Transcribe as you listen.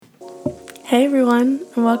Hey everyone,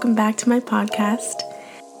 and welcome back to my podcast.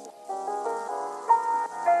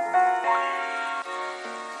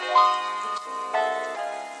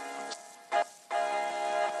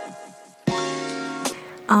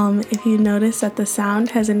 If you notice that the sound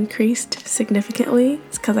has increased significantly,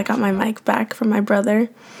 it's because I got my mic back from my brother.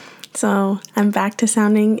 So I'm back to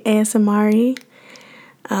sounding ASMR-y,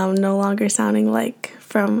 no longer sounding like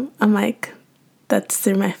from a mic that's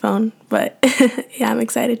through my phone. But yeah, I'm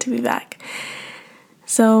excited to be back.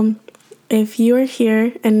 So if you are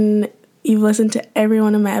here and you've listened to every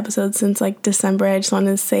one of my episodes since like December, I just want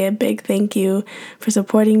to say a big thank you for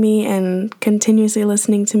supporting me and continuously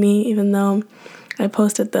listening to me, even though I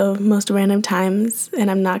post at the most random times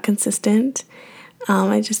and I'm not consistent.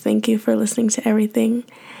 I just thank you for listening to everything.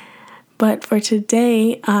 But for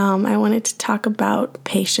today, I wanted to talk about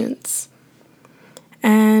patience.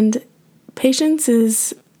 And patience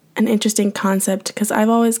is an interesting concept because I've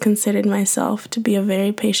always considered myself to be a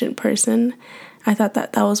very patient person. I thought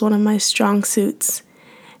that was one of my strong suits.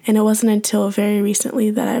 And it wasn't until very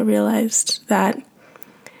recently that I realized that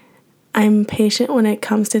I'm patient when it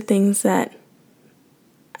comes to things that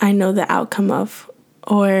I know the outcome of,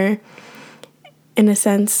 or in a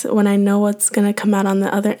sense, when I know what's going to come out on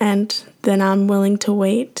the other end, then I'm willing to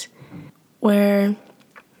wait. Where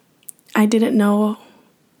I didn't know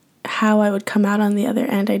how I would come out on the other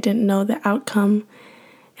end, I didn't know the outcome,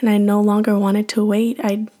 and I no longer wanted to wait.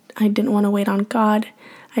 I didn't want to wait on God.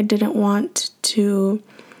 I didn't want to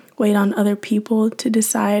wait on other people to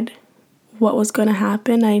decide what was going to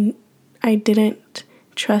happen. I didn't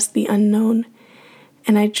trust the unknown.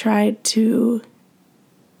 And I tried to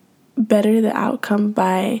better the outcome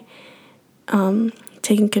by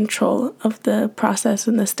taking control of the process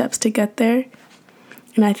and the steps to get there.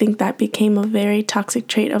 And I think that became a very toxic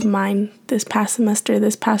trait of mine this past semester,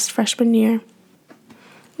 this past freshman year.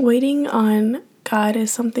 Waiting on God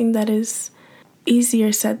is something that is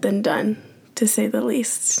easier said than done, to say the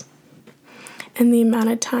least. And the amount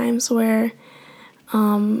of times where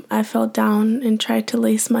I fell down and tried to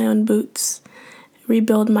lace my own boots,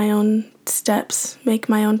 rebuild my own steps, make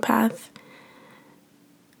my own path,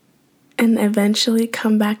 and eventually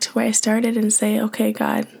come back to where I started and say, okay,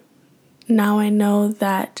 God, now I know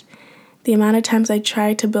that the amount of times I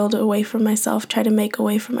tried to build a way for myself, try to make a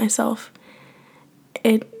way for myself,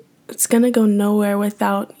 it's going to go nowhere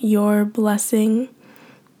without your blessing,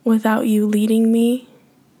 without you leading me,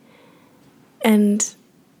 and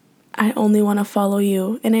I only want to follow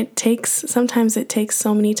you. And sometimes it takes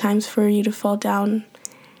so many times for you to fall down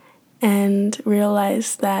and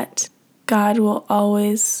realize that God will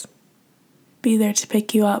always be there to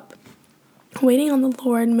pick you up. Waiting on the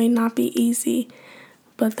Lord may not be easy,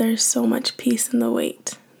 but there's so much peace in the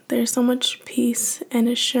wait. There's so much peace and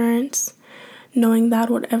assurance knowing that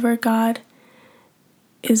whatever God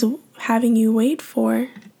is having you wait for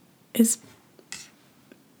is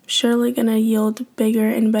surely going to yield bigger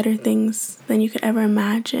and better things than you could ever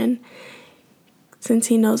imagine. Since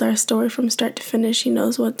He knows our story from start to finish, He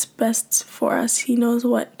knows what's best for us. He knows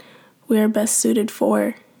what we are best suited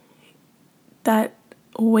for. That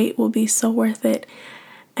wait will be so worth it.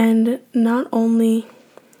 And not only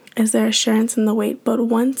is there assurance in the wait, but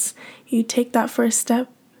once you take that first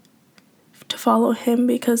step to follow Him,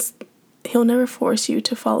 because He'll never force you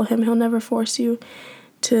to follow Him. He'll never force you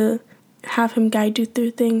to have Him guide you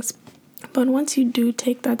through things. But once you do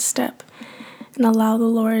take that step and allow the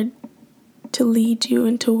Lord to lead you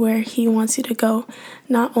into where He wants you to go,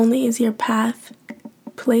 not only is your path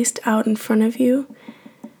placed out in front of you,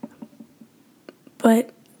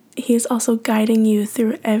 but He is also guiding you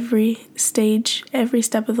through every stage, every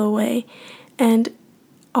step of the way. And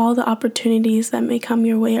all the opportunities that may come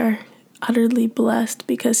your way are utterly blessed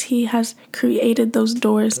because He has created those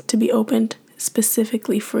doors to be opened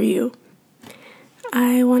specifically for you.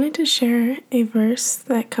 I wanted to share a verse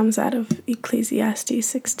that comes out of Ecclesiastes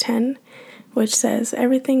 6:10, which says,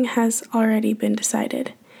 "Everything has already been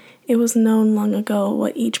decided. It was known long ago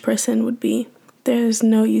what each person would be. There is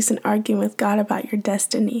no use in arguing with God about your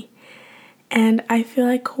destiny." And I feel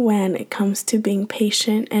like when it comes to being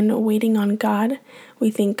patient and waiting on God, we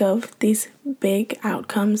think of these big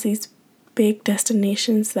outcomes, these big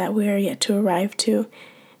destinations that we are yet to arrive to.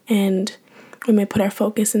 And we may put our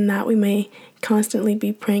focus in that. We may constantly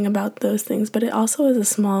be praying about those things, but it also is the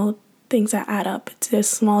small things that add up. It's the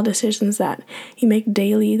small decisions that you make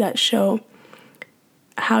daily that show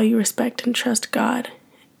how you respect and trust God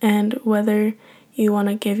and whether you want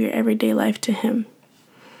to give your everyday life to Him.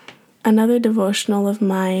 Another devotional of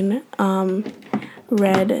mine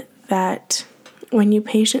read that when you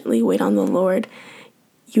patiently wait on the Lord,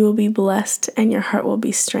 you will be blessed and your heart will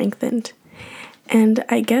be strengthened. And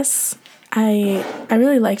I guess I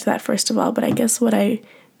really liked that, first of all, but I guess what I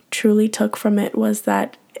truly took from it was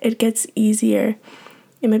that it gets easier.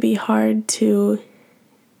 It may be hard to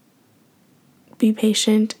be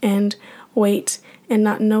patient and wait and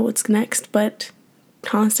not know what's next, but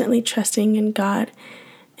constantly trusting in God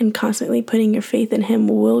and constantly putting your faith in Him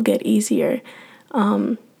will get easier.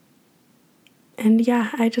 And yeah,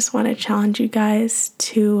 I just want to challenge you guys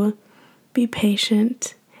to be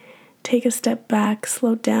patient, take a step back,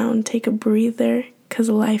 slow down, take a breather, because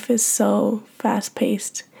life is so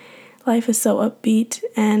fast-paced. Life is so upbeat,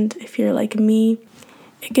 and if you're like me,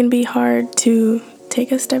 it can be hard to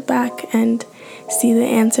take a step back and see the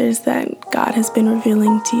answers that God has been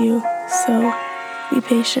revealing to you. So be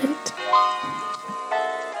patient.